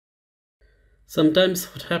Sometimes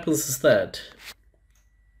what happens is that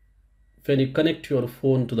when you connect your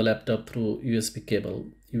phone to the laptop through USB cable,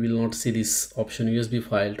 you will not see this option USB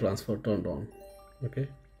file transfer turned on. Okay.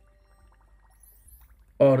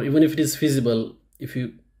 Or even if it is feasible, if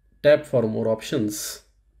you tap for more options,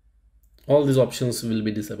 all these options will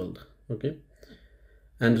be disabled. Okay.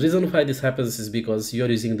 And reason why this happens is because you are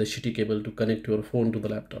using the shitty cable to connect your phone to the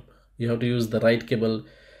laptop. You have to use the right cable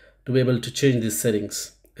to be able to change these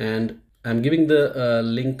settings. And I'm giving the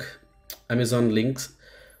link, Amazon links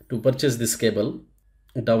to purchase this cable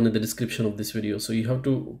down in the description of this video. So you have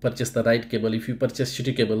to purchase the right cable. If you purchase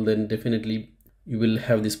shitty cable, then definitely you will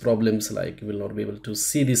have these problems, like you will not be able to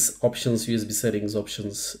see these options, USB settings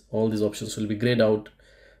options. All these options will be grayed out.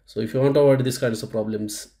 So if you want to avoid these kinds of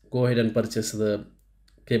problems, go ahead and purchase the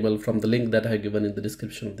cable from the link that I have given in the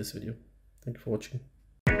description of this video. Thank you for watching.